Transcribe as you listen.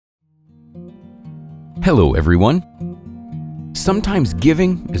Hello everyone. Sometimes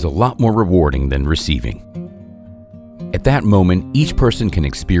giving is a lot more rewarding than receiving. At that moment, each person can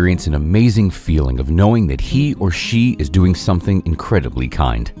experience an amazing feeling of knowing that he or she is doing something incredibly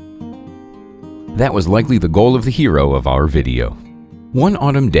kind. That was likely the goal of the hero of our video. One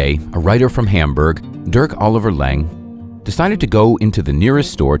autumn day, a writer from Hamburg, Dirk Oliver Lang, decided to go into the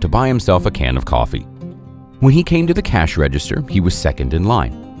nearest store to buy himself a can of coffee. When he came to the cash register, he was second in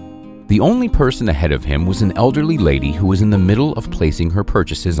line. The only person ahead of him was an elderly lady who was in the middle of placing her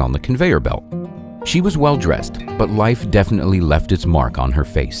purchases on the conveyor belt. She was well dressed, but life definitely left its mark on her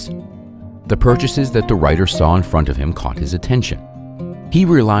face. The purchases that the writer saw in front of him caught his attention. He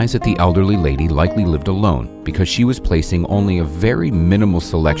realized that the elderly lady likely lived alone because she was placing only a very minimal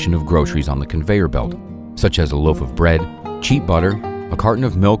selection of groceries on the conveyor belt, such as a loaf of bread, cheap butter, a carton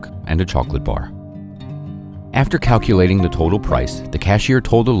of milk, and a chocolate bar. After calculating the total price, the cashier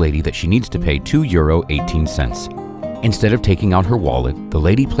told the lady that she needs to pay €2.18. Instead of taking out her wallet, the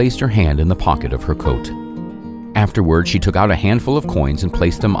lady placed her hand in the pocket of her coat. Afterward, she took out a handful of coins and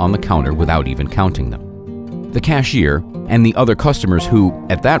placed them on the counter without even counting them. The cashier and the other customers who,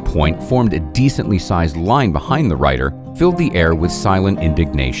 at that point, formed a decently sized line behind the writer, filled the air with silent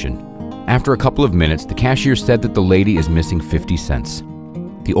indignation. After a couple of minutes, the cashier said that the lady is missing 50 cents.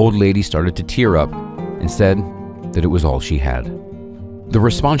 The old lady started to tear up and said that it was all she had. The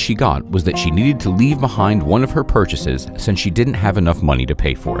response she got was that she needed to leave behind one of her purchases since she didn't have enough money to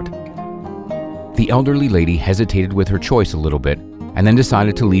pay for it. The elderly lady hesitated with her choice a little bit and then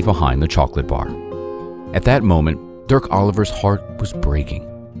decided to leave behind the chocolate bar. At that moment, Dirk Oliver's heart was breaking.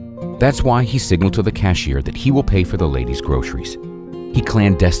 That's why he signaled to the cashier that he will pay for the lady's groceries. He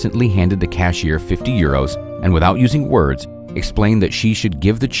clandestinely handed the cashier €50 and, without using words, explained that she should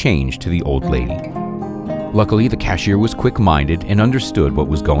give the change to the old lady. Luckily, the cashier was quick-minded and understood what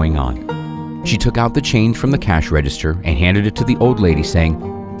was going on. She took out the change from the cash register and handed it to the old lady, saying,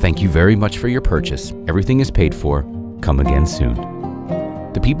 "Thank you very much for your purchase. Everything is paid for. Come again soon."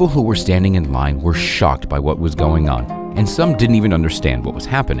 The people who were standing in line were shocked by what was going on, and some didn't even understand what was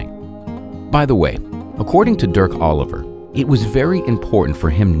happening. By the way, according to Dirk Oliver, it was very important for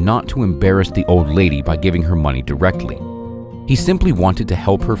him not to embarrass the old lady by giving her money directly. He simply wanted to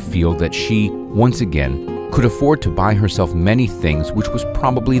help her feel that she, once again, could afford to buy herself many things, which was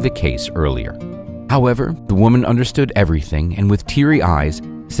probably the case earlier. However, the woman understood everything and with teary eyes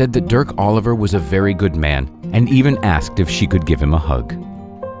said that Dirk Oliver was a very good man and even asked if she could give him a hug.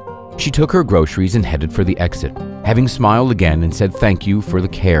 She took her groceries and headed for the exit, having smiled again and said thank you for the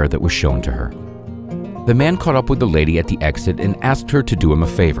care that was shown to her. The man caught up with the lady at the exit and asked her to do him a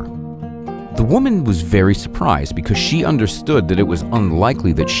favor. The woman was very surprised because she understood that it was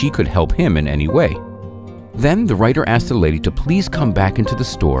unlikely that she could help him in any way. Then the writer asked the lady to please come back into the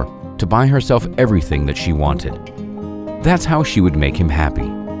store to buy herself everything that she wanted. That's how she would make him happy.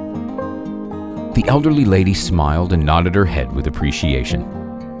 The elderly lady smiled and nodded her head with appreciation.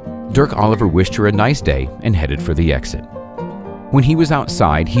 Dirk Oliver wished her a nice day and headed for the exit. When he was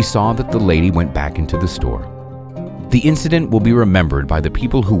outside, he saw that the lady went back into the store. The incident will be remembered by the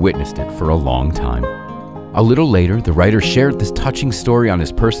people who witnessed it for a long time. A little later, the writer shared this touching story on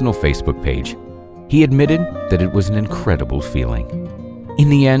his personal Facebook page. He admitted that it was an incredible feeling. In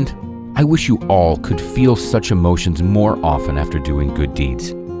the end, I wish you all could feel such emotions more often after doing good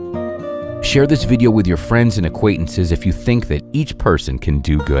deeds. Share this video with your friends and acquaintances if you think that each person can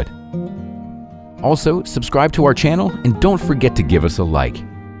do good. Also, subscribe to our channel and don't forget to give us a like.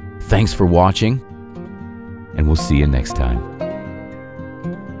 Thanks for watching, and we'll see you next time.